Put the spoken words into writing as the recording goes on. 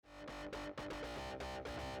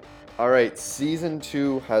All right, season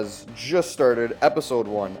 2 has just started. Episode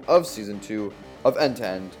 1 of season 2 of End to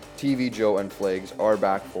End. TV Joe and Flags are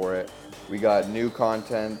back for it. We got new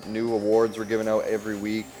content, new awards we're giving out every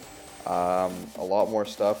week. A lot more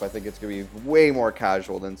stuff. I think it's going to be way more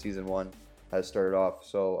casual than season 1 has started off.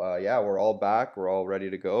 So, yeah, we're all back. We're all ready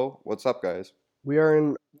to go. What's up, guys? We are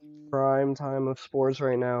in prime time of sports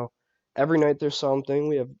right now. Every night there's something.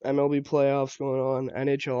 We have MLB playoffs going on.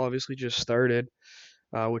 NHL obviously just started,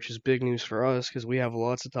 which is big news for us because we have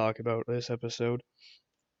lots to talk about this episode.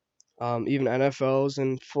 Even NFL's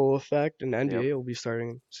in full effect, and Yep. NBA will be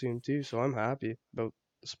starting soon too. So I'm happy about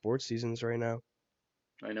the sports seasons right now.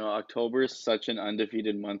 I know October is such an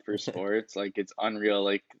undefeated month for sports. Like it's unreal.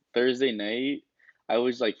 Like Thursday night, I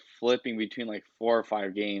was like flipping between like 4 or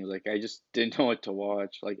 5 games. Like I just didn't know what to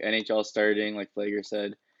watch. Like NHL starting, like Flager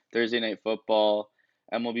said, Thursday night football,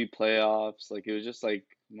 MLB playoffs. Like it was just like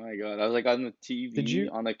my God. I was like on the Did TV you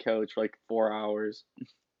on the couch for like 4 hours.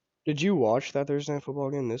 did you watch that Thursday night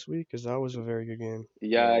football game this week? Because that was a very good game.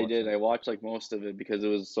 Yeah, Yeah, I I watched did. it. I watched like most of it because it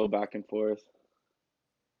was so back and forth.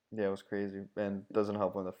 Yeah, it was crazy. And doesn't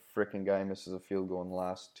help when the freaking guy misses a field goal in the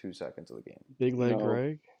last 2 seconds of the game. Big leg No,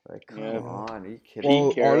 Greg. Like, come yeah. Yeah. on, are you kidding Pete Well,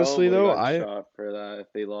 me? Carroll honestly would have though, gotten I shot for that if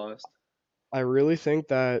they lost. I really think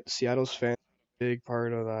that Seattle's fans are a big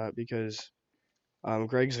part of that because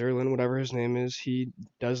Greg Zerlin, whatever his name is, he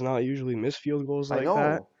does not usually miss field goals I like that.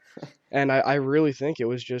 know. And I really think it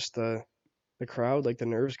was just the crowd, like the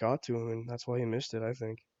nerves got to him, and that's why he missed it, I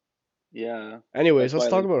think. Yeah, Anyways, that's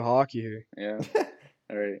let's why talk like about hockey here. yeah.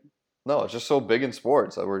 All right. No, it's just so big in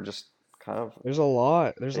sports that we're just kind of, There's a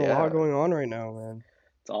lot. There's a lot yeah. going on right now, man.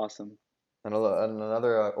 It's awesome. And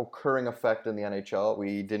another occurring effect in the NHL,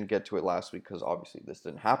 we didn't get to it last week because obviously this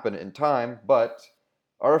didn't happen in time, but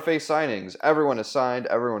RFA signings. Everyone is signed.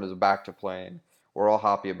 Everyone is back to playing. We're all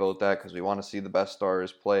happy about that because we want to see the best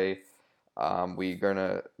stars play. We're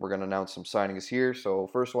gonna announce some signings here. So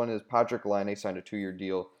first one is Patrick Laine signed a 2-year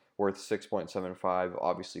deal worth 6.75,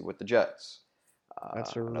 obviously with the Jets.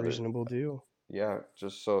 That's a Another, reasonable deal. yeah,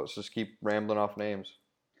 just keep rambling off names.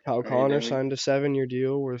 Kyle All right, Connor then we signed a 7-year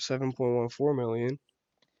deal worth 7.14 million.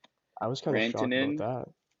 I was kind of shocked about Rantanen, that.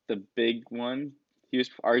 the big one. He was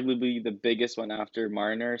arguably the biggest one after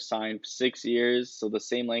Marner signed 6 years, so the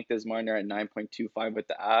same length as Marner at 9.25 with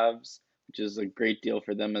the Avs, which is a great deal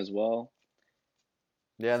for them as well.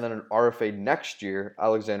 Yeah, and then an RFA next year,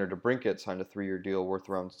 Alexander DeBrincat signed a 3-year deal worth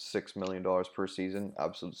around $6 million per season.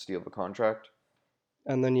 Absolute steal of a contract.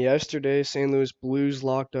 And then yesterday, St. Louis Blues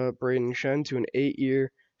locked up Braden Shen to an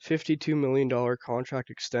 8-year, $52 million contract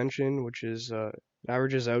extension, which is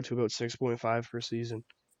averages out to about 6.5 per season.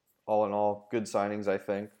 All in all, good signings, I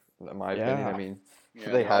think. In my opinion, I Yeah, mean, Yeah,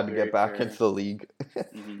 they they're all had to get very back into fair. the league,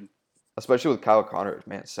 hmm especially with Kyle Connor.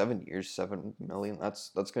 Man, 7 years, 7 million.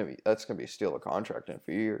 That's gonna be a steal of a contract in a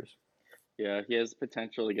few years. Yeah, he has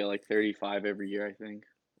potential to get like 35 every year, I think.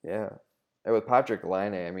 Yeah, and with Patrick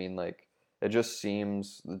Laine, I mean, like it just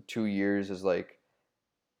seems the 2 years is like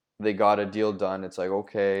they got a deal done. It's like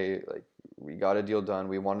okay, like we got a deal done.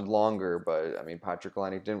 We wanted longer, but I mean Patrick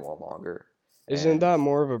Laine didn't want longer, isn't and that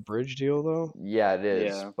more of a bridge deal though? yeah, it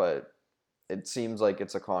is. Yeah. But it seems like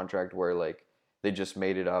it's a contract where like they just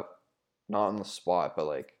made it up, not on the spot, but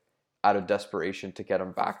like out of desperation to get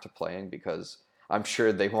him back to playing because I'm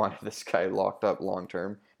sure they wanted this guy locked up long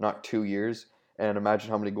term, not 2 years. And imagine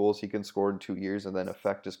how many goals he can score in 2 years and then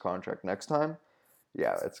affect his contract next time.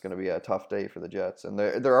 Yeah, it's going to be a tough day for the Jets. And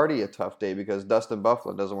they're already a tough day because Dustin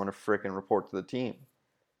Buffalo doesn't want to fricking report to the team.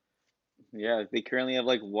 Yeah, they currently have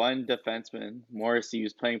like one defenseman, Morrissey,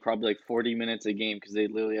 who's playing probably like 40 minutes a game because they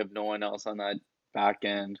literally have no one else on that back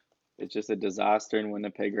end. It's just a disaster in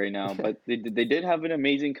Winnipeg right now. But they did have an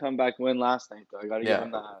amazing comeback win last night, though. I got to give Yeah,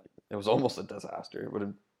 them that. it was almost a disaster. It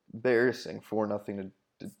would embarrassing 4-0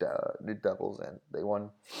 to Devils, and they won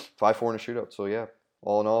 5-4 in a shootout. So yeah,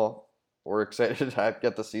 all in all, we're excited to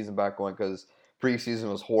get the season back going because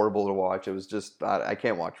preseason was horrible to watch. It was just I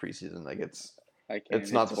can't watch preseason. Like I it's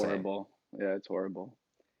can't. not It's the same. horrible. Yeah, it's horrible.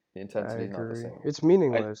 The I intensity is not the agree. same. It's I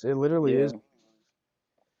meaningless. It literally is. yeah.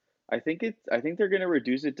 I think they're gonna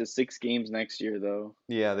reduce it to 6 games next year, though.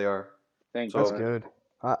 Yeah, they are. Thank That's So God. good.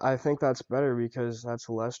 I think that's better because that's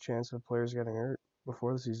less chance of players getting hurt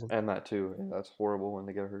before the season. and that too. Yeah, that's horrible when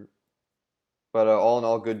they get hurt. But all in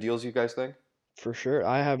all, good deals. You guys think? For sure.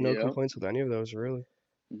 I have no Yeah. complaints with any of those, really.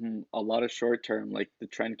 A lot of short term, like the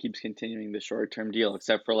trend keeps continuing the short term deal,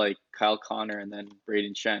 except for like Kyle Connor and then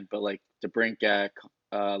Braden Shen. But like DeBrincat,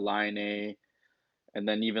 Line, and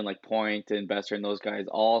then even like Point and Besser and those guys,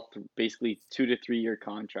 all basically 2 to 3 year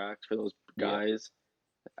contracts for those Yeah. guys.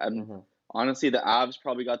 Um, hmm Honestly, the Avs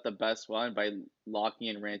probably got the best one by locking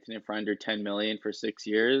in Rantanen for under 10 million for 6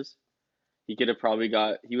 years. He could have probably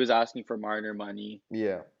got. He was asking for Marner money.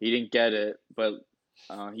 Yeah, He didn't get it, but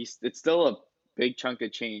it's still a big chunk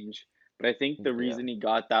of change. But I think the yeah. reason he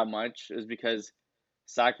got that much is because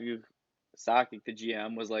Sakic, Sakic, the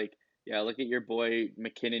GM, was like, "Yeah, look at your boy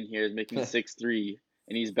McKinnon here is making 6'3",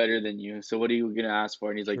 and he's better than you. So what are you gonna ask for?"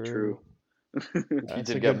 And he's like, True. "True." He That's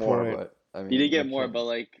a did get good more, point. but I He did mean, get more, McKinnon. but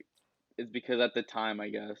like, it's because at the time, I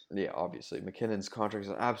guess. Yeah, obviously, McKinnon's contract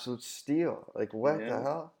is an absolute steal. Like, what the Yeah.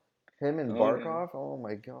 hell? Him and Oh yeah. Barkov? Oh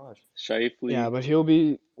my gosh. Yeah, Shifley.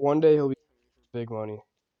 but one day he'll be big money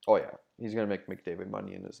Oh yeah, he's gonna make McDavid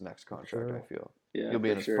money in his next for contract. I sure. feel Yeah, he'll be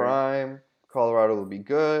for in his sure. prime. Colorado will be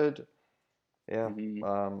good. Yeah.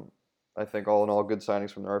 Hmm. I think all in all, good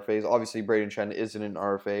signings from the RFAs. Obviously, Braden Chen isn't an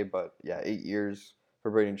RFA, but yeah, 8 years for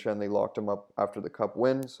Braden Chen. They locked him up after the Cup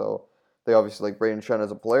win, so they obviously like Braden Chen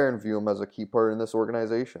as a player and view him as a key part in this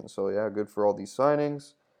organization. So yeah, good for all these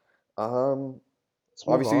signings. Um, Let's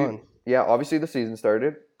move obviously, on. yeah, obviously the season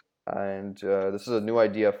started, and this is a new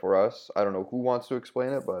idea for us. I don't know who wants to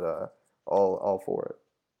explain it, but all for it.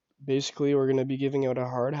 Basically, we're gonna be giving out a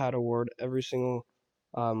hard hat award every single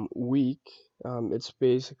week. It's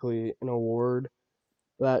basically an award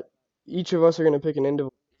that each of us are gonna pick an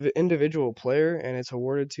individual player, and it's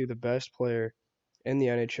awarded to the best player in the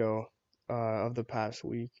NHL of the past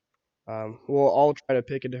week. We'll all try to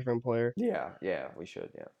pick a different player. Yeah, yeah, we should.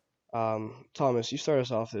 Yeah. Thomas, you start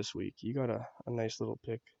us off this week. You got a nice little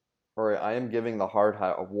pick. All right, I am giving the Hard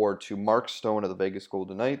Hat Award to Mark Stone of the Vegas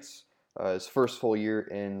Golden Knights. His first full year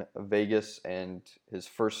in Vegas and his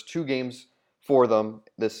first 2 games for them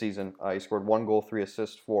this season. He scored 1 goal, 3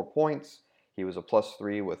 assists, 4 points. He was a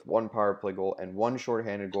 +3 with 1 power play goal and 1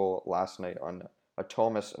 shorthanded goal last night on a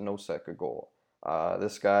Thomas Nosek goal.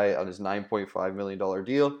 This guy on his $9.5 million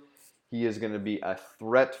deal, he is going to be a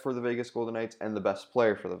threat for the Vegas Golden Knights and the best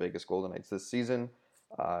player for the Vegas Golden Knights this season.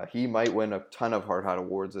 He might win a ton of Hard Hat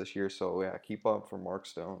awards this year, so yeah, keep up for Mark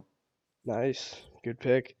Stone. Nice, good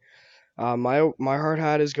pick. My hard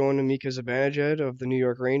hat is going to Mika Zibanejad of the New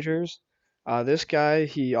York Rangers. This guy,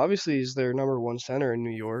 he obviously is their number one center in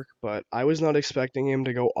New York, but I was not expecting him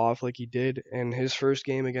to go off like he did in his first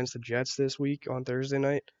game against the Jets this week on Thursday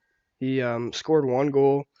night. He scored 1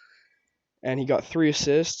 goal and he got 3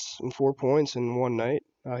 assists and 4 points in one night.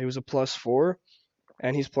 He was a +4,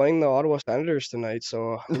 and he's playing the Ottawa Senators tonight,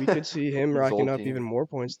 so we could see him His racking old up even team. more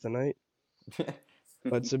points tonight.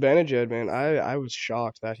 But Zibanejad, man, I was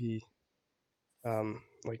shocked that he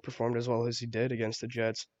like performed as well as he did against the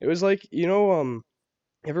Jets. It was like, you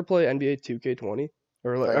ever play NBA 2K20 I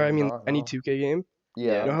or I have mean not, any no. 2K game? Yeah.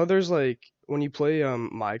 You Yeah. know how there's like when you play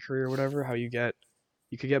My Career or whatever, how you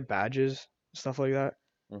could get badges, stuff like that.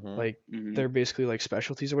 Mm-hmm. Like Hmm. they're basically like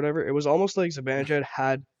specialties or whatever. It was almost like Zibanejad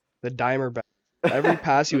had the dimer badge. Every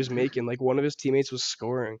pass he was making, like one of his teammates was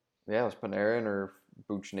scoring. Yeah, it was Panarin or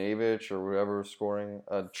Buchnevich or whoever was scoring.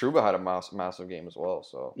 Truba had a massive game as well.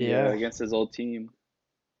 So, Yeah, Yeah, against his old team.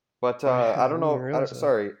 but I I didn't don't even know. realize that.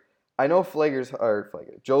 Sorry, I know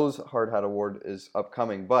Joe's Hard Hat Award is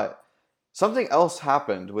upcoming, but something else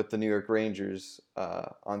happened with the New York Rangers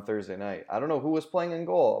on Thursday night. I don't know who was playing in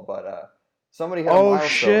goal, but somebody hit a Oh milestone,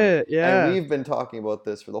 shit, and yeah. we've been talking about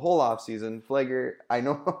this for the whole offseason. Flager, I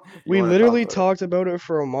know you We want to talk literally about it. talked about it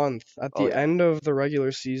for a month at Oh the yeah. end of the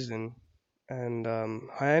regular season, and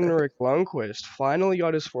Henrik Lundqvist finally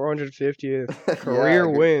got his 450th Yeah, career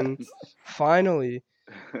win. congrats. Finally,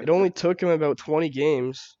 it only took him about 20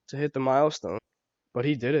 games to hit the milestone, but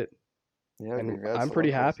he did it, Yeah, and congrats I'm to pretty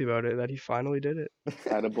Lundqvist. happy about it that he finally did it.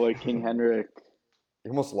 Attaboy King Henrik. He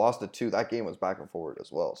almost lost it too. That game was back and forward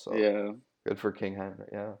as well. So Yeah. good for King Henry.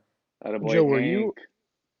 Yeah. Joe, Attaboy were Hank.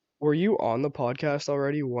 you on the podcast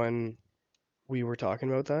already when we were talking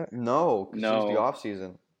about that? No, because it was the No. off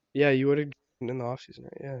season. Yeah, you would have in the off season,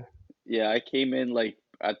 right? Yeah. Yeah, I came in like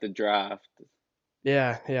at the draft.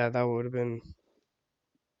 Yeah, that would have been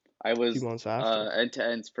I a few was months after. end to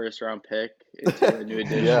end's first round pick into a new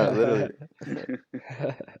Yeah, edition. literally.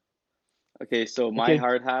 Okay, so my Okay,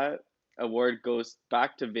 hard hat award goes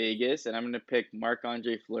back to Vegas, and I'm gonna pick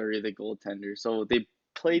Marc-Andre Fleury, the goaltender. So they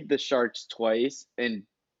played the Sharks twice and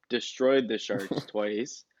destroyed the Sharks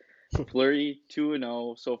twice. Fleury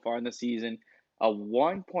 2-0 so far in the season, a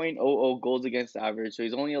 1.00 goals against average. So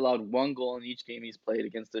he's only allowed 1 goal in each game he's played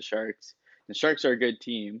against the Sharks. The Sharks are a good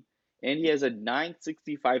team, and he has a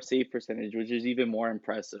 965 save percentage, which is even more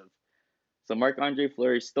impressive. So Marc-Andre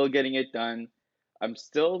Fleury still getting it done. I'm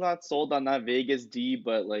still not sold on that Vegas D,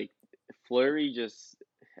 but like Fleury just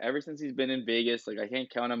ever since he's been in Vegas, like I can't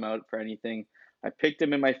count him out for anything. I picked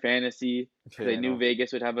him in my fantasy because Yeah, I I knew know.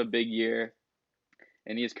 Vegas would have a big year,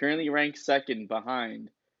 and he is currently ranked second behind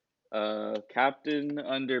Captain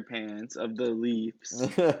Underpants of the Leafs.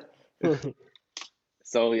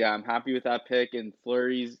 So yeah, I'm happy with that pick. And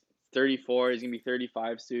Fleury's 34. He's gonna be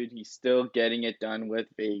 35 soon. He's still getting it done with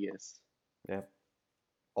Vegas. Yeah,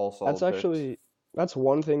 all That's solid picks. actually that's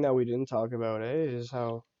one thing that we didn't talk about, is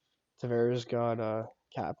how Tavares got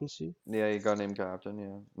captaincy. Yeah, he got named captain.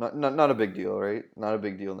 Yeah, not a big deal, right? Not a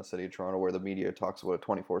big deal in the city of Toronto where the media talks about it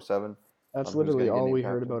 24/7 That's on who's literally gonna get all named we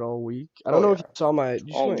heard captain. about all week. I don't Oh know if you yeah, saw did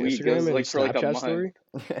you see All my week. It was Instagram and like for like a Snapchat month. story?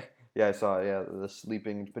 yeah, I saw. Yeah, the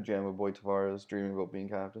sleeping pajama boy Tavares dreaming about being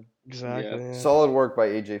captain. Yeah. Exactly, yeah. Solid work by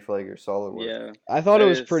AJ Flagger. Solid work. Yeah. I thought it That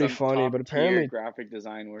was is pretty some funny, top but tier apparently graphic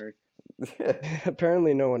design work.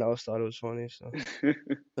 apparently no one else thought it was funny, so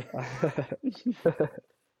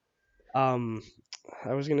um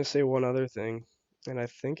I was gonna say one other thing, and I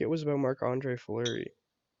think it was about Marc-Andre Fleury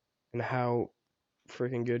and how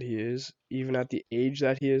freaking good he is, even at the age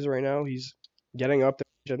that he is right now. He's getting up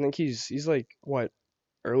there. I think he's like what,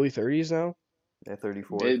 early 30s now? Yeah,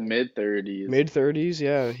 34, I think. Mid 30s. Mid 30s,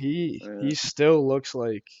 yeah. He Yeah. he still looks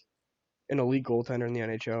like an elite goaltender in the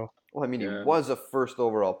NHL. Well, I mean, he Yeah. was a first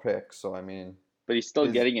overall pick, so I mean, But he's still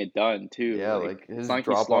his getting it done too. yeah, Like like it's his not like he's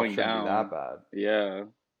drop off slowing shouldn't be that down. bad. Yeah.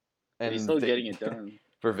 But he's And still getting it done.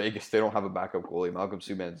 for Vegas, they don't have a backup goalie. Malcolm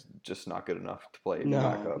Subban's just not good enough to play No, No.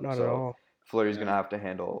 backup. not at So all. Fleury's Yeah. gonna have to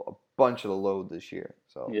handle a bunch of the load this year.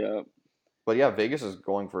 So, Yeah. but yeah, Vegas is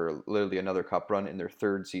going for literally another cup run in their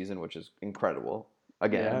third season, which is incredible. Yeah.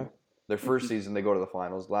 Again, their first season they go to the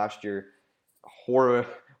finals. Last year,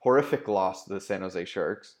 horrific loss to the San Jose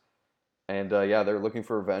Sharks. And yeah, they're looking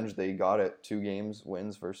for revenge. They got it, 2 games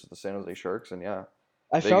wins versus the San Jose Sharks, and yeah,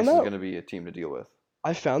 I Vegas found is that going to be a team to deal with.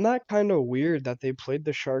 I found that kind of weird that they played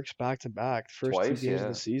the Sharks back to back, the first two Twice, games of yeah.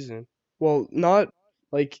 the season. Well, not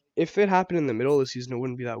like if it happened in the middle of the season, it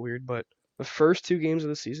wouldn't be that weird. But the first two games of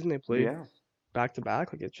the season, they played Yeah, back to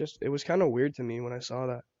back. Like it was kind of weird to me when I saw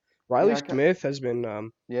that. Riley yeah, Smith has been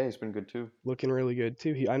yeah. He's been good too looking really good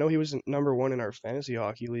too. I know he was number one in our fantasy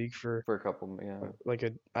hockey league for for a couple. Yeah, like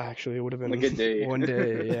a actually it would have Like been a day. one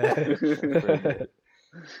day. Yeah. for a day.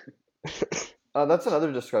 That's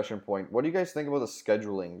another discussion point. What do you guys think about the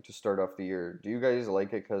scheduling to start off the year? Do you guys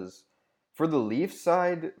like it? Because for the Leafs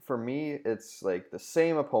side, for me, it's like the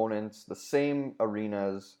same opponents, the same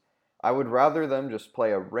arenas. I would rather them just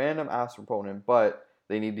play a random ass opponent, but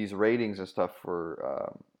they need these ratings and stuff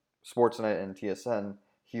for Sportsnet and TSN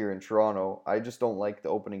here in Toronto. I just don't like the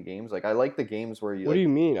opening games. Like I like the games where you What do like. you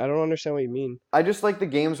mean? I don't understand what you mean. I just like the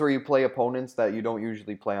games where you play opponents that you don't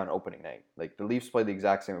usually play on opening night. Like the Leafs play the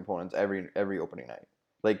exact same opponents every opening night.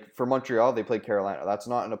 Like for Montreal, they play Carolina. That's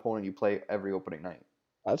not an opponent you play every opening night.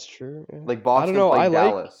 That's true. Yeah. Like I don't Boston know. played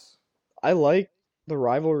Dallas. I like the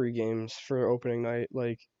rivalry games for opening night.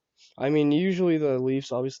 Like, I mean, usually the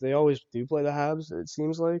Leafs, obviously, they always do play the Habs, it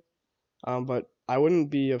seems like. But I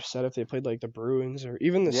wouldn't be upset if they played like the Bruins or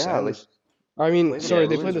even the Yeah, like Sens. I mean, play the sorry, Yeah,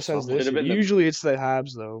 they Bruins played or the Sens something. this should have year. been the Usually it's the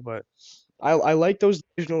Habs though, but I like those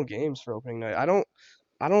divisional games for opening night.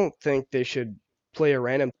 I don't think they should play a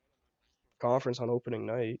random conference on opening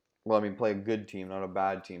night. Well, I mean, play a good team, not a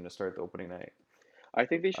bad team to start the opening night. I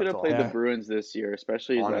think they should That's have all. played the Yeah, Bruins this year,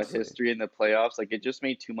 especially that Honestly, history in the playoffs. Like it just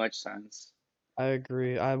made too much sense. I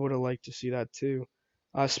agree. I would have liked to see that too.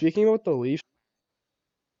 Speaking about the Leafs,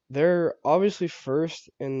 they're obviously first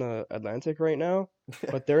in the Atlantic right now,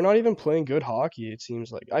 but they're not even playing good hockey, it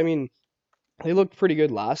seems like. I mean, they looked pretty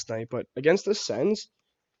good last night, but against the Sens,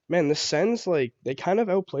 man, the Sens, like, they kind of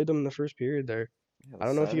outplayed them in the first period there. yeah, I the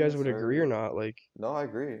don't know if you guys Sens would agree or are. not. Like, No, I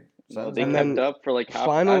agree. No, Sens they and kept are. then up for like half.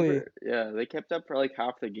 finally, Yeah, they kept up for like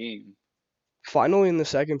half the game. finally in the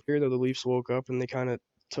second period, though, the Leafs woke up and they kind of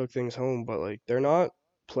took things home, but, like, they're not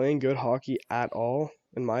playing good hockey at all,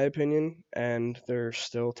 in my opinion, and they're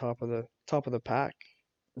still top of the pack.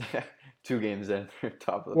 2 games in,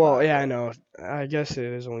 top of the Well, pack. yeah, I But know. I guess it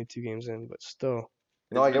is only 2 games in, but still.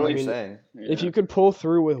 no, It's I get been what I you're like, mean, saying. if yeah, you could pull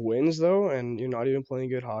through with wins though, and you're not even playing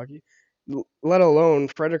good hockey, let alone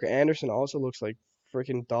Frederick Anderson also looks like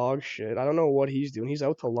freaking dog shit. I don't know what he's doing. He's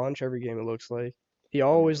out to lunch every game, it looks like. He I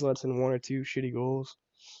mean, always lets in one or two shitty goals.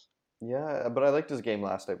 yeah, but I liked his game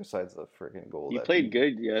last night. Besides the freaking goal he that played he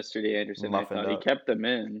good yesterday, Anderson. I muffined thought he up. kept them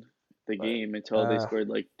in the But game until they Uh, scored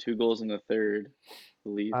like 2 goals in the third. The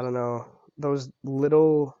I Leafs. don't know. Those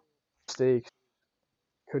little mistakes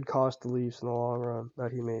could cost the Leafs in the long run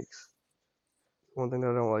that he makes. One thing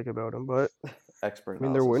that I don't like about him, but expert I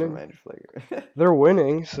mean they're analysis from winning. Andrew Flager. They're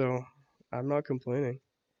winning, so I'm not complaining.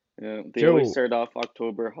 Yeah, they always Joe, start off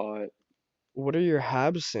October hot. what are your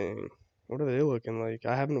Habs saying? What are they looking like?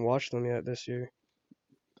 I haven't watched them yet this year.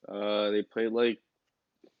 They played like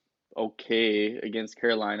okay against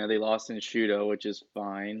Carolina. They lost in shootout, which is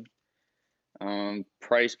fine.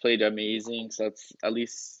 Price played amazing, so that's at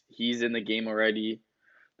least he's in the game already.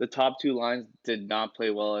 The top two lines did not play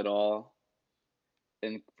well at all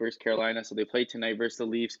in versus Carolina, so they play tonight versus the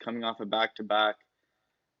Leafs, coming off a back-to-back.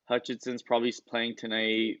 Hutchinson's probably playing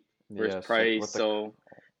tonight versus Yeah, sick. Price, What the? so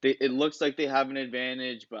it looks like they have an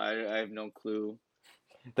advantage, but I have no clue.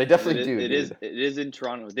 They 'Cause definitely do, dude. it is in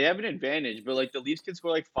Toronto. They have an advantage, but like the Leafs can score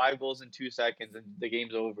like 5 goals in 2 seconds and the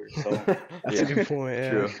game's over. So That's a Yeah, good point.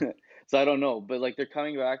 Yeah. true. so I don't know, but like they're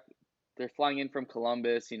coming back. They're flying in from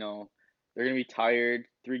Columbus. They're gonna be tired.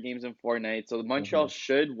 3 games in 4 nights. So Montreal Mhm.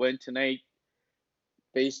 should win tonight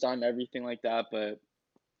based on everything like that. But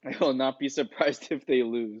I will not be surprised if they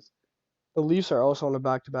lose. The Leafs are also on a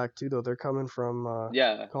back-to-back too, though. They're coming from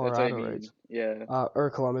Yeah, that's what I Colorado, right? mean. Yeah, Or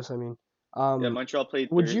Columbus, I mean. yeah. Montreal played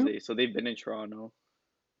Would you Thursday, so they've been in Toronto.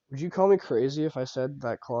 call me crazy if I said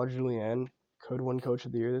that Claude Julien could win Coach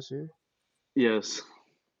of the Year this year? Yes.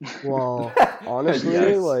 Well, honestly,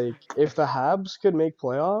 Yes. like if the Habs could make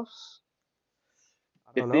playoffs,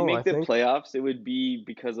 I If don't they know. I make the think playoffs, it would be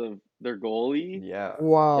because of their goalie Yeah.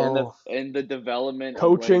 wow, and the development of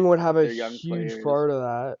coaching like would have a their young huge players. part of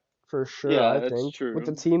that for sure. Yeah, I that's think with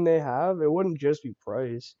the true. team they have, it wouldn't just be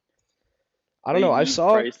Price. I don't They know. need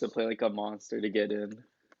Price to play like a monster to get in.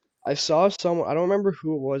 I saw someone. I don't remember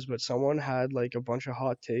who it was, but someone had like a bunch of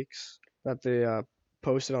hot takes that they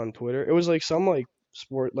posted on Twitter. It was like some like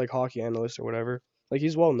sport like hockey analyst or whatever. Like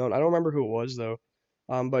he's well known. I don't remember who it was though.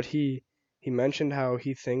 But he mentioned how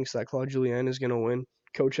he thinks that Claude Julien is gonna win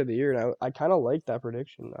Coach of the Year, and I kind of like that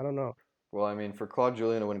prediction. I don't know. Well, I mean, for Claude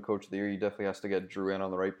Julien to win Coach of the Year, he definitely has to get Drew in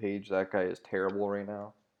on the right page. That guy is terrible right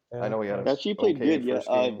now. I Yeah, know he had yeah. a Actually, he played okay good, yeah, first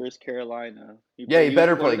game. versus Carolina. Yeah, he He was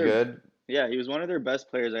better one play of their good. Yeah, he was one of their best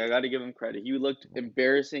players. Like, I got to give him credit. He looked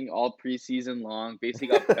embarrassing all preseason long. Basically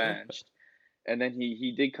got benched, and then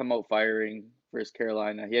he did come out firing versus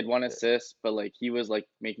Carolina. He had one assist, but like he was like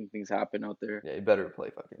making things happen out there. Yeah, he better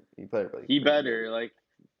play fucking. He better play. He freaking better good. like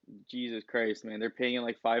Jesus Christ, man. They're paying him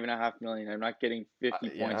like 5.5 million. I'm not getting 50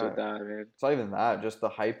 points with Yeah, that, man. it's not even that. Just the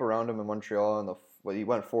hype around him in Montreal and he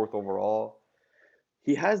went fourth overall,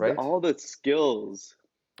 He has right? all the skills,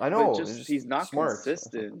 I but know. just It's he's just not smart.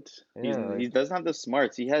 consistent. Yeah, He like doesn't have the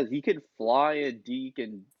smarts. He could fly a deke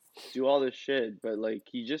and do all this shit, but like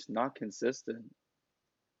he's just not consistent.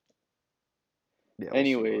 yeah. We'll see.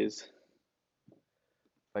 Anyways,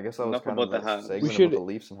 I guess that was enough kind of about the the Habs. We segment should. about the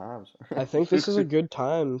Leafs and Habs. I think this is a good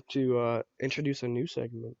time to introduce a new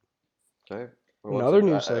segment. Okay. Well, what's Another it?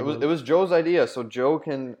 new It was segment. Joe's idea, so Joe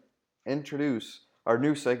can introduce our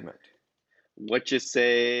new segment. What you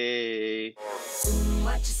say?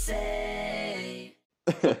 What you say?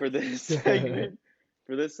 So for this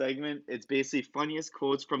segment, it's basically funniest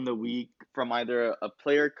quotes from the week from either a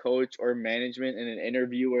player, coach, or management in an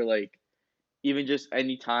interview, or like even just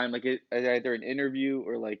any time, like either an interview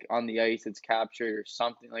or like on the ice, it's captured or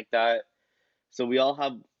something like that. So we all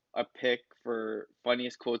have a pick for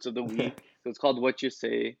funniest quotes of the week. So it's called What You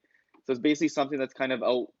Say. So it's basically something that's kind of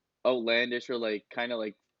outlandish or like kind of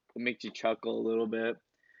like makes you chuckle a little bit.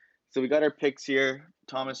 So we got our picks here.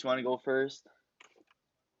 Thomas, you want to go first?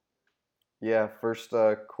 Yeah, first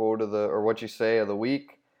quote of what you say of the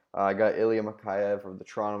week. I got Ilya Mikheyev of the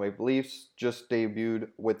Toronto Maple Leafs, just debuted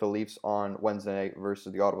with the Leafs on Wednesday night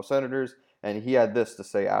versus the Ottawa Senators, and he had this to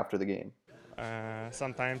say after the game.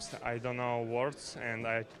 Sometimes I don't know words and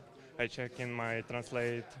I check in my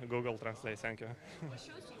translate, Google Translate, thank you.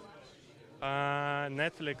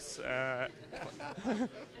 Netflix,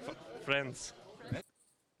 Friends.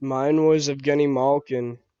 Mine was Evgeny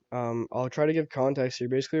Malkin. I'll try to give context here.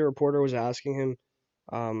 Basically, a reporter was asking him.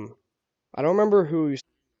 I don't remember who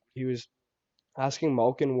he was asking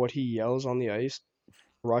Malkin what he yells on the ice,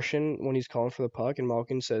 Russian when he's calling for the puck, and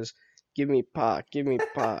Malkin says, "Give me puck, give me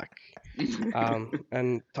puck."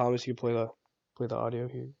 And Thomas, you play the audio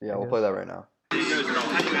here. Yeah, we'll play that right now. How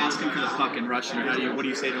do you ask him for the puck in Russian, or what do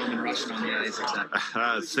you say to him in Russian on the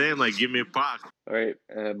ice? Saying like, give me a puck. All right,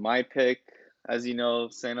 my pick. As you know,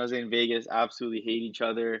 San Jose and Vegas absolutely hate each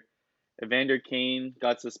other. Evander Kane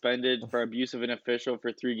got suspended for abuse of an official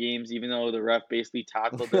for 3 games, even though the ref basically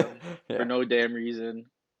tackled him for Yeah. no damn reason.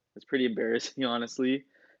 It's pretty embarrassing, honestly.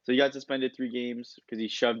 So he got suspended 3 games because he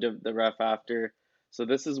shoved the ref after. So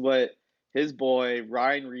this is what his boy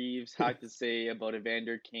Ryan Reeves had to say about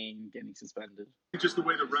Evander Kane getting suspended. Just the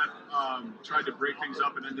way the ref tried to break things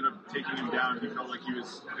up and ended up taking him down. He felt like he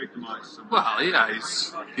was victimized. Somehow. Well, yeah,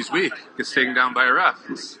 he's weak. Gets taken down by a ref.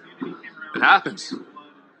 It happens.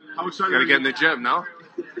 How excited Got are to get in you? the gym, no?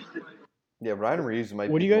 Yeah, Ryan Reeves might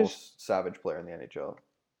What be do the you guys? most savage player in the NHL.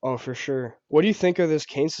 Oh, for sure. What do you think of this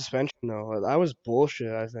Kane suspension though? That was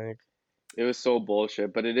bullshit, I think. It was so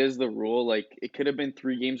bullshit, but it is the rule. Like it could have been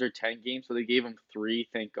 3 games or 10 games, so they gave him three.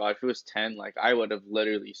 Thank God. If it was 10, like I would have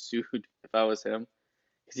literally sued if I was him,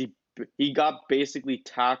 because he got basically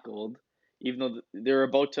tackled, even though they were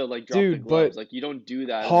about to like drop the Dude, but gloves. Like you don't do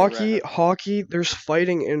that as a ref. hockey, there's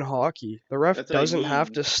fighting in hockey. The ref That's what I doesn't have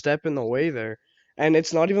mean. to step in the way there. And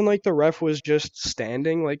it's not even like the ref was just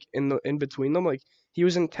standing like in between them. Like he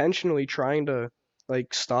was intentionally trying to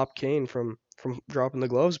like stop Kane from dropping the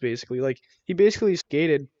gloves basically. Like he basically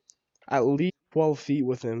skated at least 12 feet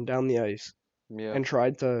with him down the ice Yeah. and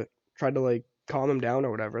tried to like calm him down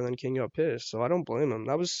or whatever, and then King got pissed. So I don't blame him.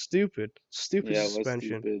 That was stupid. Stupid Yeah, it was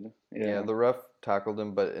suspension. stupid. Yeah, Yeah. the ref tackled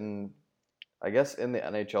him, but I guess in the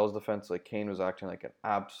NHL's defense, like Kane was acting like an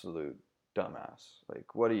absolute dumbass.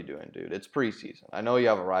 Like, what are you doing, dude? It's preseason. I know you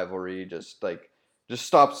have a rivalry. Just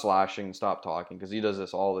stop slashing, stop talking, because he does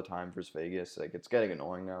this all the time for Vegas. Like, it's getting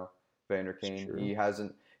annoying now. Vander It's Kane, true. he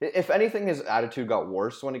hasn't. If anything, his attitude got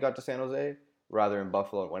worse when he got to San Jose, rather than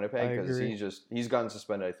Buffalo and I Winnipeg, because agree. he's gotten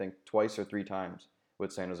suspended, I think, twice or three times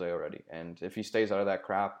with San Jose already. And if he stays out of that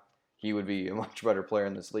crap, he would be a much better player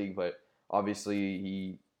in this league. But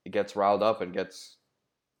obviously, he gets riled up and gets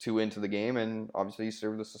too into the game, and obviously he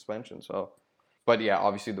served the suspension. So, but yeah,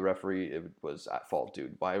 obviously the referee was at fault,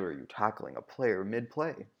 dude. Why were you tackling a player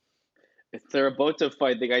mid-play? If they're about to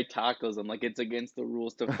fight, the guy tackles them like it's against the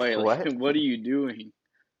rules to fight. Like, What? what are you doing?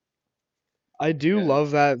 I do Yeah.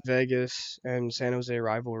 love that Vegas and San Jose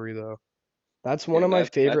rivalry though. That's one Yeah, of my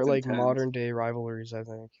that's favorite like intense. modern day rivalries, I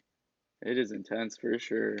think. It is intense for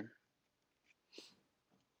sure.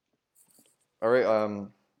 All right,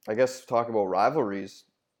 I guess talk about rivalries.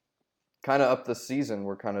 Kind of up this season,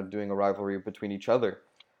 we're kind of doing a rivalry between each other.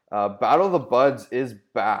 Battle of the Buds is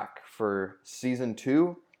back for season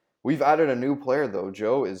 2. We've added a new player though.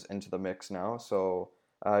 Joe is into the mix now. So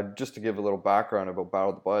just to give a little background about Battle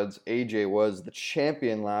of the Buds, AJ was the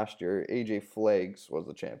champion last year. AJ Flags was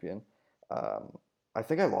the champion. I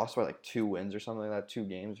think I lost by like 2 wins or something like that, 2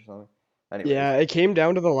 games or something. Anyways, Yeah, it came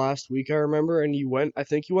down to the last week, I remember, and I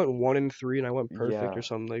think you went 1-3 and I went perfect yeah, or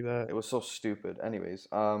something like that. it was so stupid. Anyways,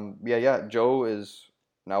 yeah. Joe is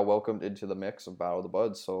now welcomed into the mix of Battle of the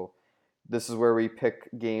Buds. So this is where we pick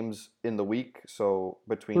games in the week. So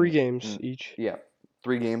 3 games mm, each. yeah,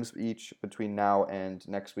 3 games each between now and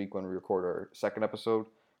next week when we record our second episode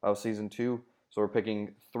of season 2. So we're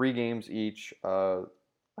picking 3 games each.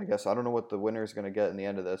 I guess I don't know what the winner is going to get in the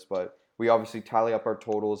end of this, but we obviously tally up our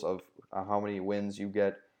totals of how many wins you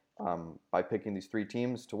get by picking these 3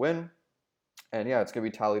 teams to win. And yeah, it's going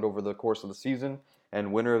to be tallied over the course of the season.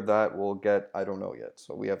 And winner of that will get, I don't know yet.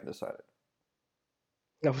 So we haven't decided.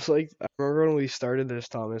 I was like, I remember when we started this,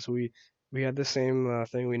 Thomas, we had the same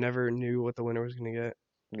thing. We never knew what the winner was gonna get.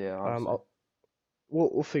 Yeah, Um, honestly.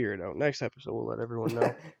 we'll figure it out. Next episode, we'll let everyone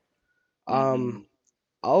know. Hmm.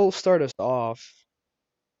 I'll start us off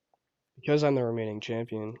because I'm the remaining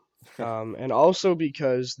champion. And also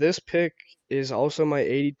because this pick is also my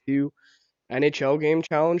 82 NHL game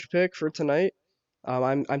challenge pick for tonight.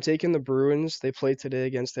 I'm taking the Bruins. They play today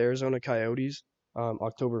against the Arizona Coyotes,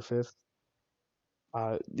 October 5th.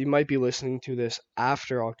 You might be listening to this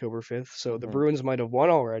after October 5th, so the Mhm. Bruins might have won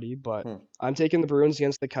already, but Hmm. I'm taking the Bruins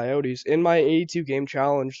against the Coyotes. In my 82 game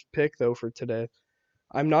challenge pick, though, for today,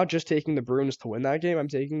 I'm not just taking the Bruins to win that game, I'm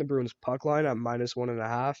taking the Bruins puck line at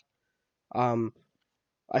 -1.5. Um,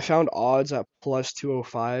 I found odds at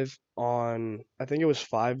 +205 on, I think it was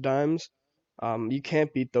 5 dimes. You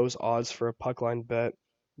can't beat those odds for a puck line bet.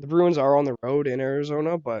 The Bruins are on the road in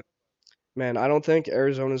Arizona, but man, I don't think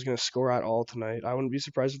Arizona's going to score at all tonight. I wouldn't be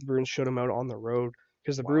surprised if the Bruins shut them out on the road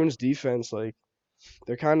because the Wow. Bruins defense, like,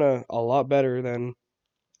 they're kind of a lot better than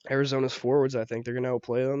Arizona's forwards. I think they're going to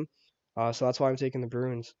outplay them. So that's why I'm taking the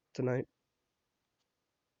Bruins tonight.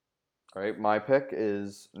 All right, my pick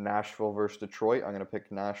is Nashville versus Detroit. I'm going to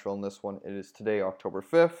pick Nashville in this one. It is today, October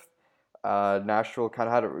 5th. Nashville kind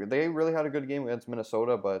of they really had a good game against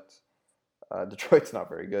Minnesota, but Detroit's not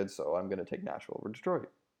very good, so I'm going to take Nashville over Detroit.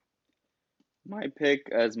 My pick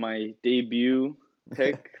as my debut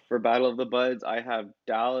pick for Battle of the Buds, I have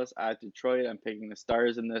Dallas at Detroit. I'm picking the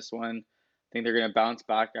Stars in this one. I think they're going to bounce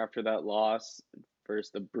back after that loss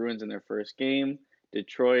versus the Bruins in their first game.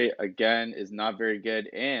 Detroit, again, is not very good,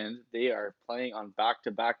 and they are playing on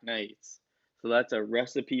back-to-back nights. So that's a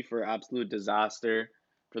recipe for absolute disaster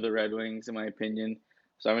for the Red Wings, in my opinion.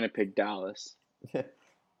 So I'm going to pick Dallas.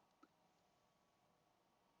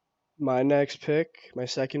 My next pick, my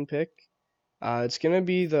second pick, it's going to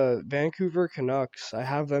be the Vancouver Canucks. I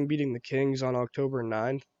have them beating the Kings on October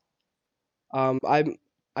 9th.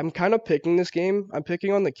 I'm kind of picking this game. I'm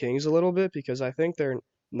picking on the Kings a little bit because I think they're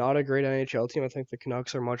not a great NHL team. I think the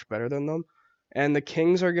Canucks are much better than them, and the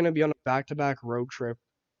Kings are going to be on a back-to-back road trip.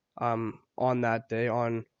 On that day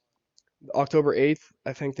on October 8th,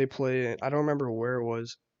 I think they play. I don't remember where it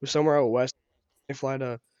was. It was somewhere out west. They fly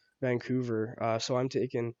to Vancouver. So I'm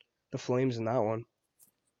taking the Flames in that one.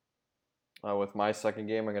 With my second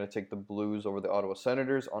game, I'm going to take the Blues over the Ottawa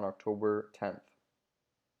Senators on October 10th.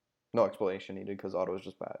 No explanation needed because Ottawa's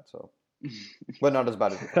just bad, so. But not as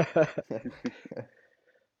bad as you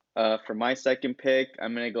thought. For my second pick,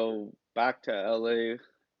 I'm gonna go back to LA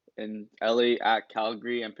and LA at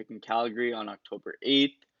Calgary. I'm picking Calgary on October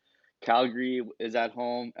 8th. Calgary is at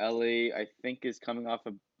home. LA, I think, is coming off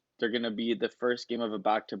of they're gonna be the first game of a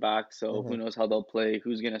back-to-back, so who knows how they'll play,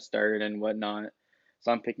 who's gonna start and whatnot.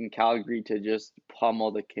 So I'm picking Calgary to just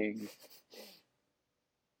pummel the Kings.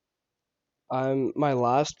 My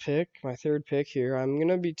last pick, my third pick here. I'm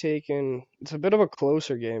gonna be taking. It's a bit of a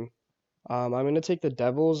closer game. I'm gonna take the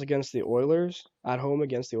Devils against the Oilers at home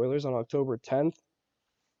against the Oilers on October 10th.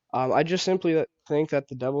 I just simply think that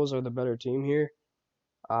the Devils are the better team here.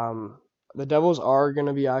 The Devils are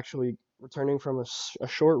gonna be actually returning from a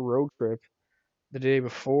short road trip the day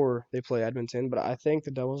before they play Edmonton, but I think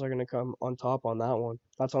the Devils are gonna come on top on that one.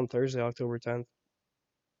 That's on Thursday, October 10th.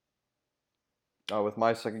 With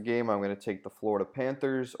my second game, I'm going to take the Florida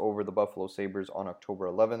Panthers over the Buffalo Sabres on October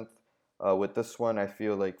 11th. With this one, I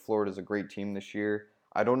feel like Florida's a great team this year.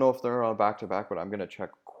 I don't know if they're on a back-to-back, but I'm going to check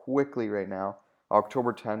quickly right now.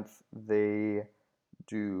 October 10th, they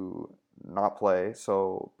do not play,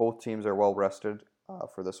 so both teams are well rested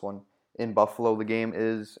for this one. In Buffalo, the game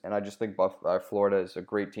is, and I just think Florida is a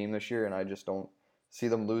great team this year, and I just don't see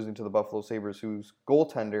them losing to the Buffalo Sabres, whose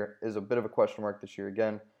goaltender is a bit of a question mark this year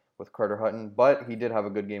again with Carter Hutton, but he did have a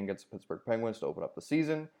good game against the Pittsburgh Penguins to open up the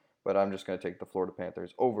season. But I'm just going to take the Florida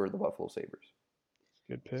Panthers over the Buffalo Sabres.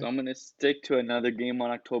 Good pick. So I'm going to stick to another game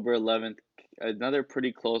on October 11th. Another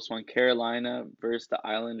pretty close one. Carolina versus the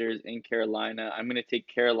Islanders in Carolina. I'm going to take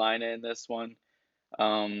Carolina in this one.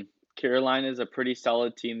 Carolina is a pretty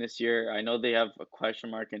solid team this year. I know they have a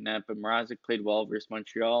question mark in net, but Mrazek played well versus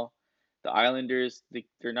Montreal. The Islanders,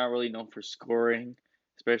 they're not really known for scoring,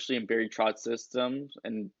 especially in Barry Trotz's system.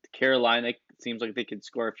 And Carolina seems like they could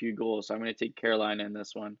score a few goals, so I'm going to take Carolina in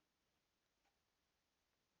this one.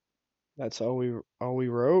 That's all we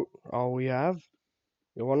wrote, all we have.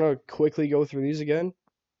 You want to quickly go through these again?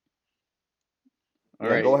 All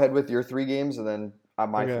right. Go ahead with your three games, and then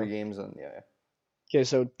my Okay. 3 games, and yeah. Okay,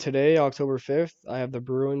 so today, October 5th, I have the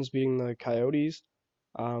Bruins beating the Coyotes.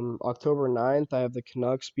 October 9th, I have the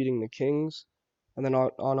Canucks beating the Kings. And then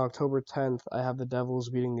on October 10th, I have the Devils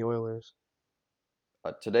beating the Oilers.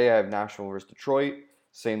 Today, I have Nashville versus Detroit,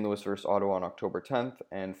 St. Louis versus Ottawa on October 10th,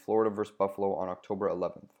 and Florida versus Buffalo on October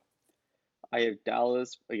 11th. I have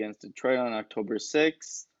Dallas against Detroit on October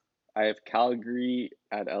 6th. I have Calgary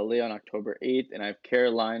at LA on October 8th, and I have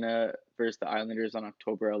Carolina versus the Islanders on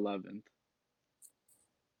October 11th.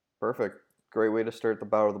 Perfect. Great way to start the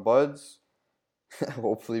Battle of the Buds.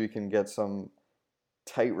 Hopefully we can get some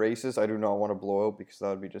tight races. I do not want to blow out because that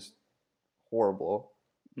would be just horrible.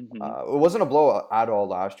 Mm-hmm. It wasn't a blowout at all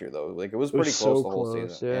last year, though. Like, it was pretty close the whole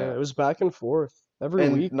season. Yeah, it was back and forth every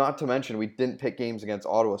and week. Not to mention, we didn't pick games against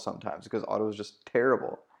Ottawa sometimes because Ottawa was just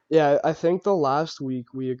terrible. Yeah, I think the last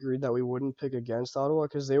week we agreed that we wouldn't pick against Ottawa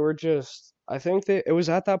because they were just. I think it was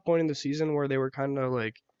at that point in the season where they were kind of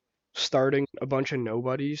like starting a bunch of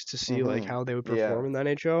nobodies to see like how they would perform in the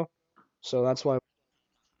NHL. So that's why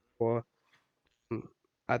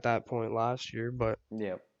at that point last year. But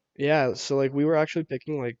yeah, so like we were actually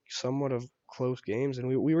picking like somewhat of close games, and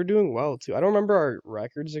we were doing well too. I don't remember our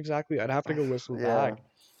records exactly. I'd have to go listen back,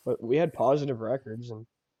 but we had positive records, and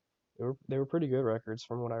they were pretty good records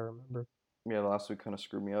from what I remember. Yeah, last week kind of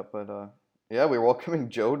screwed me up, but yeah, we're welcoming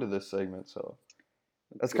Joe to this segment, so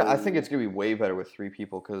I think it's gonna be way better with 3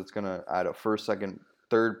 people because it's gonna add a first, second,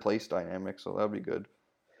 third place dynamic, so that'd be good.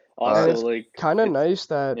 Also, it's kind of nice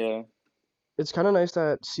that it's kind of nice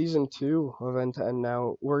that season 2 of End to End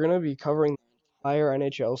now we're gonna be covering the entire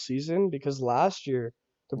NHL season because last year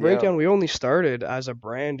the breakdown we only started as a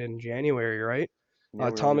brand in January, right? Yeah,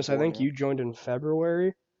 Thomas, I think you joined in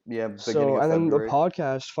February. Yeah, beginning of February. Then the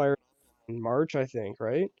podcast fired in March, I think,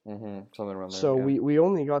 right? Something around there. So we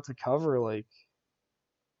only got to cover like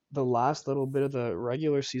the last little bit of the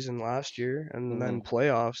regular season last year, and then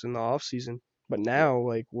playoffs in the off season. But now,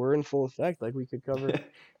 like we're in full effect. Like we could cover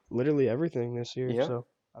literally everything this year. Yeah. So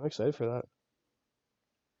I'm excited for that.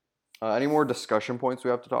 Any more discussion points we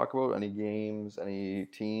have to talk about? Any games? Any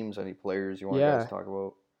teams? Any players you want guys to talk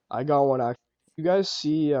about? I got one. Actually, you guys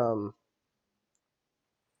see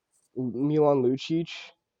Milan Lucic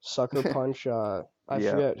sucker punch. I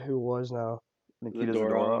Yeah, forget who it was now. Nikita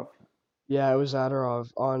Zadorov. Zadorov. Yeah, it was Zadorov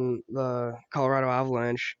on the Colorado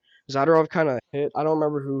Avalanche. Zadorov kind of hit. I don't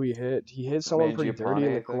remember who he hit. He hit someone pretty dirty in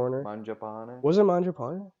Mangiapane, the I think. corner. Mangiapane. Was it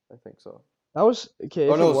Mangiapane? I think so. That was okay.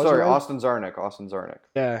 Oh If it no, wasn't sorry, Austin Zarnik. Austin Zarnik.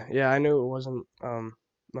 yeah, I knew it wasn't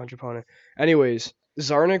Mangiapane. Anyways,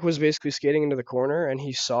 Zarnik was basically skating into the corner and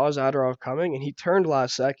he saw Zadorov coming and he turned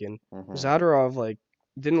last second. Hmm Zadorov like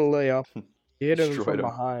didn't lay up. He hit him Destroyed from him.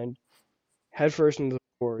 behind, head first into the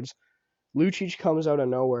boards. Lucic comes out of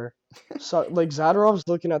nowhere. So like Zadorov's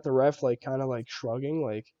looking at the ref like kind of like shrugging,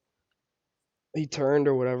 like he turned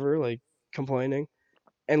or whatever, like complaining.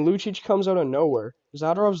 And Lucic comes out of nowhere.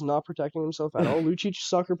 Zadorov's not protecting himself at all. Lucic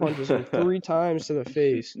sucker punches him 3 times to the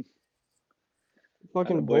face.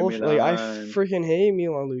 Fucking Attaboy, bullshit. Like I Milan. freaking hate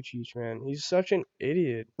Milan Lucic, man. He's such an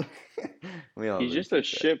idiot. Milan He's just a Lucic,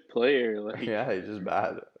 shit player. Like Yeah, he's just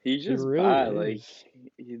bad. he's He just really bad. Like is.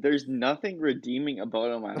 there's nothing redeeming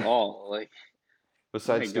about him at all. Like my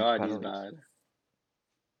Besides stupid God, he's penalties.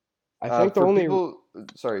 bad. I think the For only people,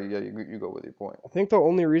 sorry, yeah, you go with your point. I think the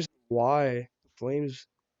only reason why Flames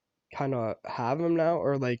kind of have him now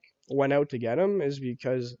or like went out to get him is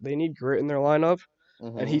because they need grit in their lineup,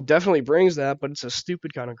 and he Hmm definitely brings that, but it's a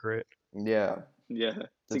stupid kind of grit. Yeah, Yeah, it's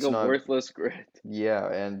it's like a not. worthless grit.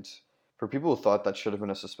 Yeah, and for people who thought that should have been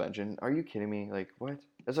a suspension, are you kidding me? Like what?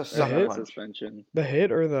 It's a The sucker hit, punch. Suspension. the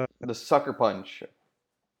hit or the The sucker punch.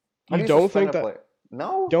 How do you you don't suspend think a that player?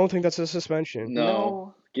 No, don't think that's a suspension? No.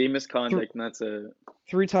 no, Game Th- misconduct, and that's it.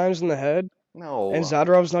 3 times in the head, and no.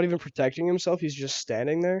 Zadorov's not even protecting himself. He's just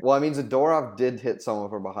standing there. Well, I mean, Zadorov did hit someone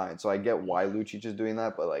from behind, so I get why Lucic is doing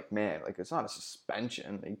that. But like, man, like it's not a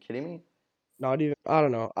suspension. Are you kidding me? Not even. I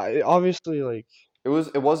don't know. I obviously like. It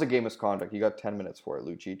was a game misconduct. He got 10 minutes for it,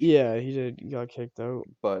 Lucic. Yeah, he did. He got kicked out.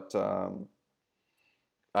 But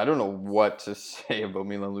I don't know what to say about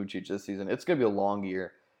Milan Lucic this season. It's gonna be a long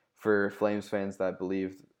year for Flames fans that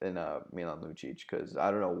believe in Milan Lucic because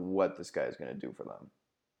I don't know what this guy is gonna do for them.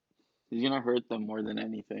 He's gonna hurt them more than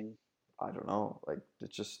anything. I don't know. Like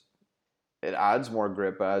it adds more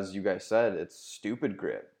grit, but as you guys said, it's stupid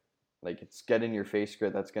grit. Like it's get in your face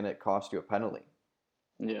grit that's gonna cost you a penalty.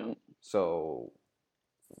 Yeah. So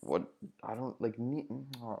what? I don't like. I don't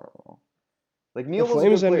know. Like The Neil was a good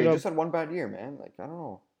Flames player. ended He up. just had one bad year, man. Like I don't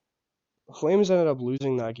know. The Flames ended up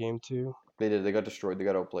losing that game too. They did. They got destroyed. They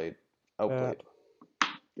got outplayed. Yeah. Outplayed.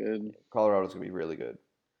 Good. Colorado's gonna be really good.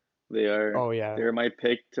 They are. Oh yeah. They're my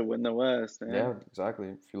pick to win the West, man. Yeah, exactly.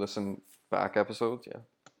 If you listen back episodes, yeah,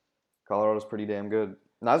 Colorado's pretty damn good.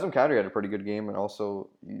 Nazem Kadri had a pretty good game, and also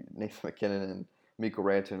Nathan McKinnon and Mikko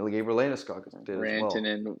Rantanen. Like Gabriel Landeskog did as well.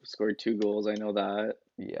 Rantanen scored 2 goals. I know that.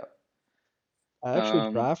 Yeah, I actually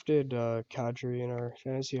Um, drafted Kadri in our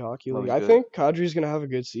fantasy hockey that league. was I good. think Kadri's gonna have a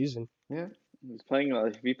good season. Yeah, he's playing.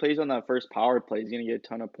 If he plays on that first power play, he's gonna get a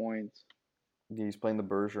ton of points. he's playing the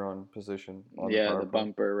Bergeron position on Yeah, the power the play.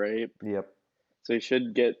 bumper, right? Yep. So he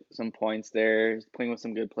should get some points there. He's playing with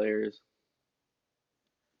some good players.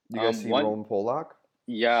 You guys see One, Roman Polak?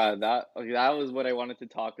 yeah, that was what I wanted to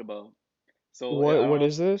talk about. So I What don't what know.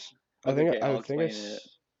 is this? I think Okay, I'll I think explain it.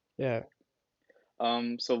 it's yeah.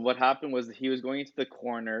 So what happened was he was going into the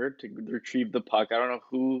corner to retrieve the puck. I don't know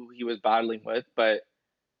who he was battling with, but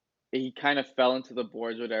he kind of fell into the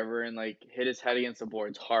boards, whatever, and like hit his head against the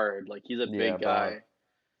boards hard. Like he's a Yeah, big guy. bad.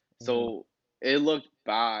 So it looked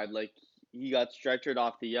bad. Like he got stretchered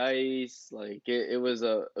off the ice. Like it was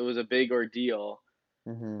a big ordeal.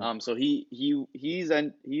 Mm-hmm. So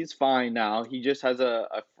he's fine now. He just has a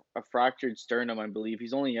fractured sternum, I believe.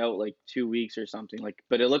 He's only out like 2 weeks or something. Like,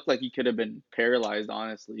 but it looked like he could have been paralyzed,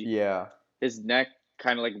 honestly. Yeah. His neck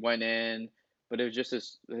kind of like went in, but it was just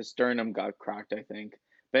his sternum got cracked, I think.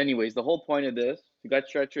 But anyways, the whole point of this, he got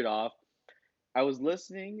stretchered off. I was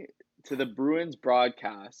listening to the Bruins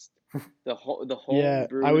broadcast, the home Yeah, I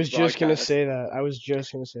Bruins was just gonna broadcast. say that. I was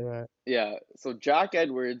just gonna say that. Yeah, so Jack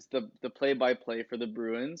Edwards, the play-by-play for the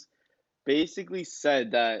Bruins, basically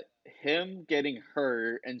said that him getting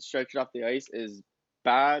hurt and stretched off the ice is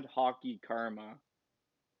bad hockey karma.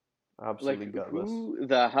 Like, Absolutely gutless. who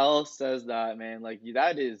the hell says that, man? Like,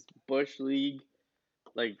 that is Bush League.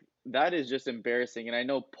 Like, that is just embarrassing. And I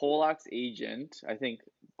know Polak's agent, I don't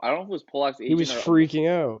know if it was Polak's He was agent or freaking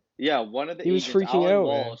out. yeah, one of the He was agents, freaking Alan out,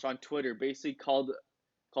 man. Walsh, on Twitter, basically called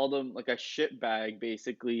him like a shitbag,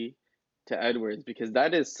 basically, to Edwards, because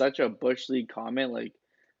that is such a Bush League comment. Like,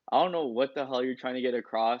 I don't know what the hell you're trying to get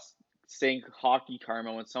across saying hockey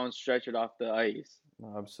karma when someone's stretched off the ice.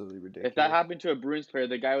 Absolutely ridiculous. If that happened to a Bruins player,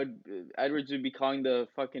 Edwards would be calling the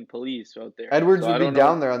fucking police out there. Edwards So I would be don't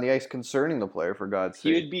down know. there on the ice concerning the player, for God's He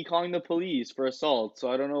sake. would be calling the police for assault.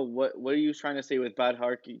 So I don't know what are you trying to say with bad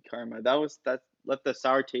hockey karma. That left the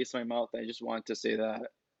sour taste in my mouth. I just wanted to say that.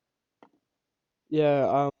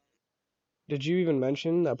 Yeah, did you even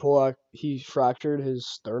mention that Polak, he fractured his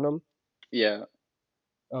sternum? Yeah.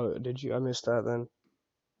 Oh, did you? I missed that then.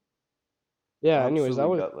 Yeah, anyways, that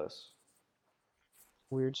Absolutely was gutless.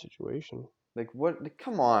 a weird situation. Like, what? Like,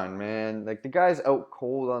 come on, man. Like, the guy's out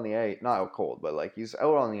cold on the ice. Not out cold, but, like, he's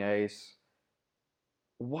out on the ice.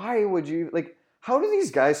 Why would you... Like, how do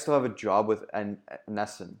these guys still have a job with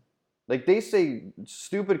Nesson? Like, they say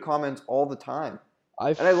stupid comments all the time.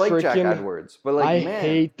 And I like Jack Edwards, but, like, I man...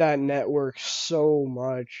 hate that network so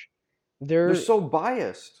much. They're so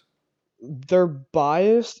biased. They're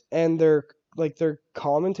biased, and their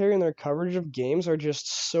commentary and their coverage of games are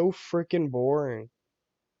just so freaking boring.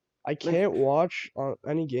 I can't watch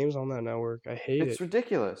any games on that network. I hate it. It's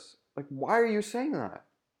ridiculous. Like, why are you saying that?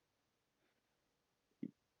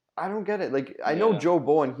 I don't get it. Like, I know Joe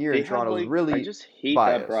Bowen here in Toronto is really I just hate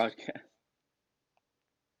biased. that broadcast.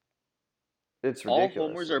 It's ridiculous. All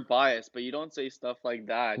homers are biased, but you don't say stuff like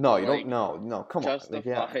that. No, to, you like, don't. No, come on.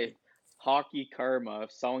 Justify hockey karma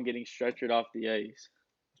of someone getting stretchered off the ice.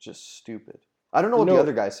 It's just stupid. I don't know what the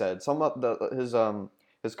other guy said.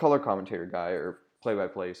 His color commentator guy or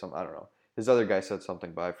play-by-play, I don't know. His other guy said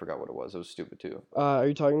something, but I forgot what it was. It was stupid too. Are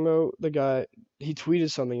you talking about the guy? He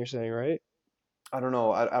tweeted something. You're saying, right? I don't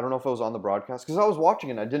know. I don't know if it was on the broadcast because I was watching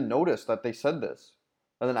it and I didn't notice that they said this.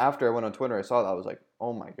 And then after I went on Twitter, I saw that. I was like,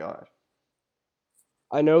 oh my God.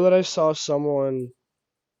 I know that I saw someone.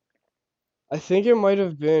 I think it might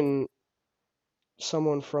have been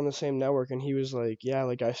someone from the same network, and he was like, "Yeah,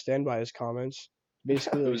 like I stand by his comments."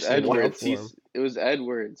 Basically, It like was sticking up Edwards. for him. It was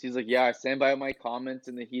Edwards. He's like, yeah, I stand by my comments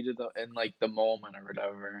in the heat of the moment or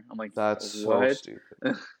whatever. I'm like, that's what? So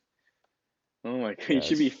stupid. Oh my God, he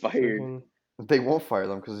should be fired. They won't fire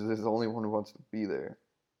them because he's the only one who wants to be there.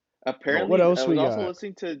 Apparently, what else I was we also got?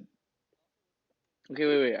 listening to. Okay,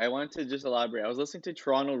 wait. I wanted to just elaborate. I was listening to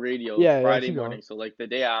Toronto radio Friday morning, so like the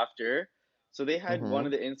day after. So they had one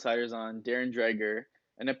of the insiders on, Darren Dreger,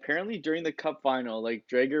 and apparently during the Cup final, like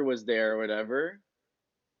Dreger was there or whatever,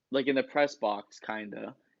 like in the press box,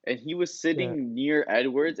 kinda, and he was sitting near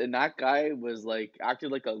Edwards, and that guy was like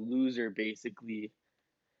acted like a loser, basically.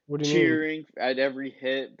 What do you cheering at every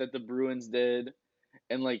hit that the Bruins did,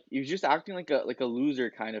 and like he was just acting like a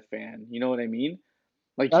loser kind of fan. You know what I mean?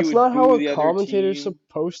 Like That's he would not how boo a the commentator's other team.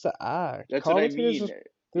 supposed to act. That's what I mean.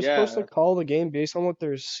 They're supposed to call the game based on what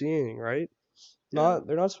they're seeing, right?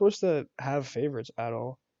 They're not supposed to have favorites at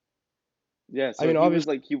all. Yeah, so I mean, he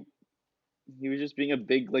obviously, was like he was just being a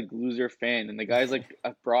big like loser fan, and the guy's like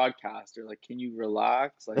a broadcaster. Like, can you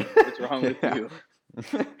relax? Like, what's wrong with you?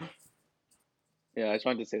 Yeah, I just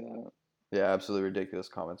wanted to say that. Yeah, absolutely ridiculous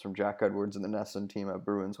comments from Jack Edwards and the Nesson team at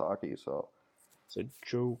Bruins hockey. So it's a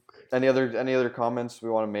joke. Any other comments we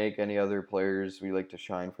want to make? Any other players we like to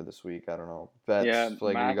shine for this week? I don't know. Bets. Yeah,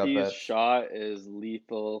 Flagrant, you got Matthews' bets? shot is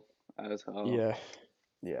lethal as hell. Yeah.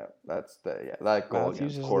 Yeah, that goal Matthews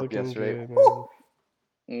against is Corp looking yesterday. good,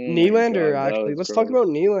 man. Nylander, actually. Let's talk about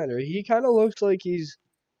Nylander. He kind of looks like he's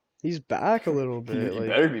back a little bit. He like,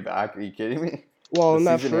 better be back. Are you kidding me? well, in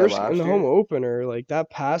The that season he had last in the year? home opener, like that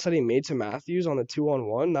pass that he made to Matthews on the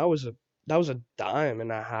 2-on-1, that was a dime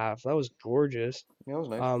and a half. That was gorgeous. Yeah, that was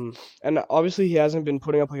nice. And obviously he hasn't been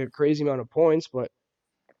putting up like a crazy amount of points, but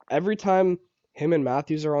every time him and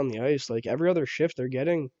Matthews are on the ice, like every other shift, they're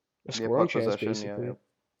getting a scoring chance, basically.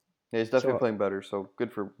 Yeah, he's definitely playing better, so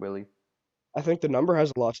good for Willie. I think the number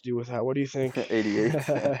has a lot to do with that. What do you think?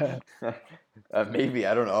 88. Maybe,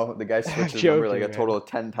 I don't know. The guy switched his joking, number like a man. total of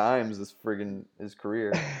 10 times his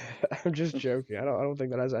career. I'm just joking. I don't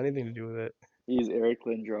think that has anything to do with it. He's Eric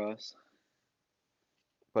Lindros.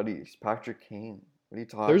 But he's Patrick Kane. What are you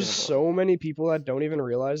talking There's about? so many people that don't even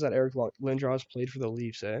realize that Eric Lindros played for the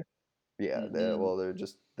Leafs, eh? Yeah, they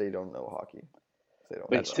don't know hockey. They don't.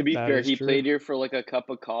 But to be fair, he played here for like a cup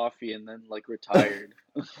of coffee and then like retired.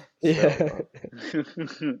 Yeah.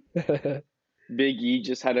 Big E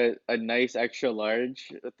just had a nice extra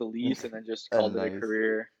large at the Leafs and then just called it a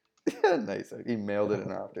career. Nice. He mailed it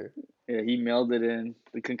in after. Yeah, he mailed it in.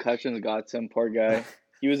 The concussions got him, poor guy.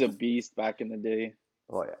 He was a beast back in the day.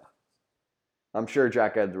 Oh yeah. I'm sure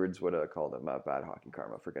Jack Edwards would have called him a bad hockey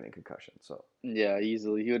karma for getting concussion. So yeah,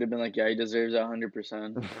 easily he would have been like, yeah, he deserves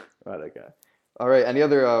 100%. Right, okay. All right. Any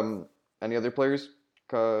other players,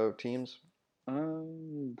 teams?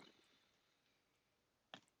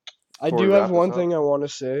 I do have one thing I want to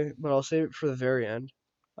say, but I'll save it for the very end.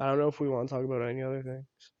 I don't know if we want to talk about any other things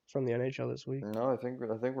from the NHL this week. No, I think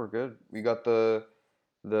we're good. We got the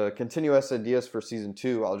continuous ideas for season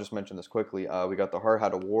 2. I'll just mention this quickly. We got the Hard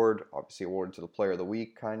Hat Award, obviously awarded to the Player of the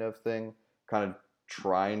Week kind of thing. Kind of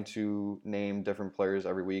trying to name different players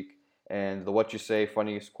every week, and the What You Say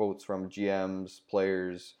funniest quotes from GMs,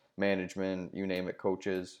 players, management, you name it,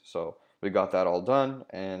 coaches. So we got that all done,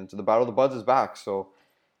 and the Battle of the Buds is back. So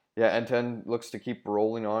yeah, N10 looks to keep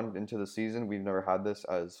rolling on into the season. We've never had this,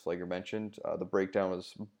 as Flager mentioned. The breakdown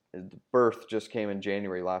was the birth just came in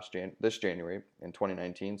this January in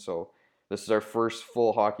 2019. So this is our first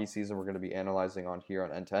full hockey season we're going to be analyzing on here on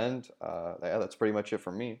N10. Yeah, that's pretty much it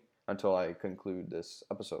from me until I conclude this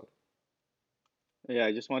episode. Yeah,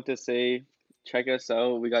 I just want to say, check us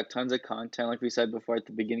out. We got tons of content. Like we said before at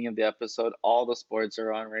the beginning of the episode, all the sports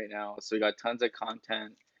are on right now. So we got tons of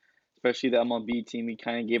content, especially the MLB team. We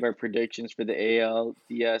kind of gave our predictions for the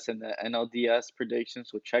ALDS and the NLDS predictions.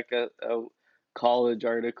 So check out college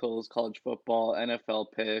articles, college football, NFL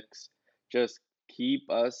picks. Just keep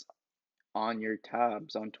us on your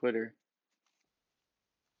tabs on Twitter.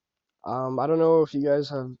 I don't know if you guys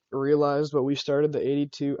have realized, but we started the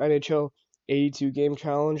NHL 82 game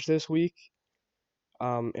challenge this week.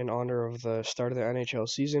 In honor of the start of the NHL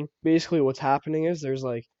season. Basically, what's happening is there's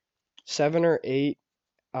like 7 or 8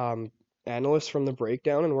 analysts from the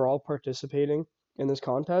breakdown, and we're all participating in this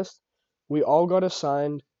contest. We all got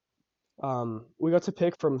assigned. We got to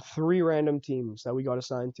pick from 3 random teams that we got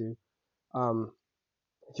assigned to.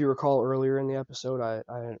 If you recall earlier in the episode,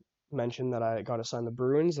 I mentioned that I got assigned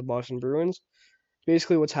the Boston Bruins.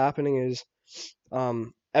 Basically, what's happening is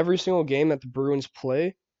every single game that the Bruins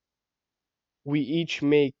play, we each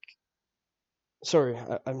make. Sorry,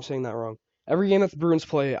 I'm saying that wrong. Every game that the Bruins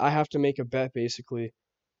play, I have to make a bet basically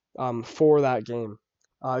for that game.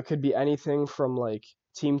 It could be anything from like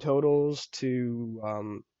team totals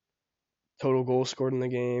to total goals scored in the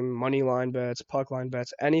game, money line bets, puck line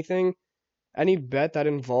bets, anything. Any bet that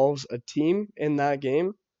involves a team in that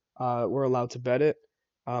game, we're allowed to bet it.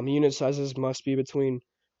 Unit sizes must be between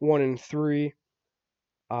 1 and 3.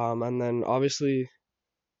 And then obviously,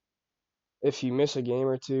 if you miss a game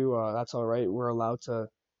or two, that's all right. We're allowed to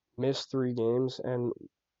miss 3 games. And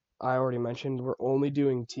I already mentioned we're only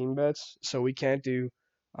doing team bets, so we can't do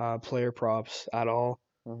player props at all.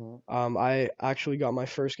 Mm-hmm. I actually got my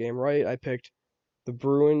first game right. I picked the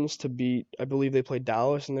Bruins to beat. I believe they played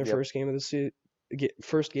Dallas in their Yep. first game of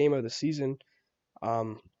the season.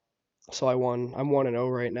 So I won. I'm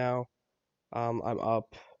 1-0 right now. I'm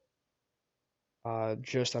up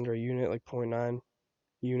just under a unit, like 0.9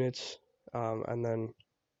 units. And then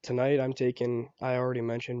tonight I already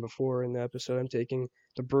mentioned before in the episode, I'm taking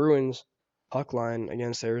the Bruins puck line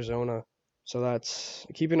against Arizona. So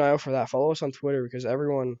keep an eye out for that. Follow us on Twitter because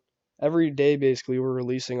every day basically we're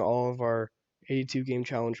releasing all of our 82 game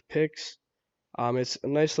challenge picks. It's a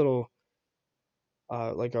nice little,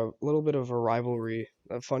 like a little bit of a rivalry,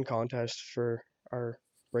 a fun contest for our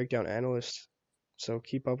breakdown analysts. So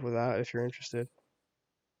keep up with that if you're interested.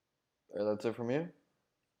 That's it from you?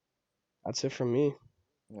 That's it from me.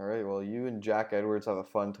 All right, well, you and Jack Edwards have a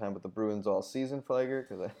fun time with the Bruins all season, Flager,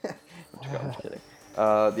 because I'm just kidding.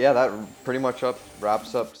 Yeah, that pretty much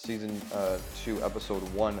wraps up season 2, episode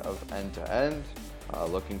 1 of End to End.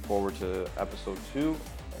 Looking forward to episode 2.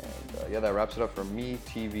 And yeah, that wraps it up for me,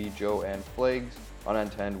 TV, Joe, and Flags. On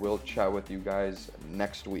End to End, we'll chat with you guys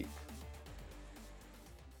next week.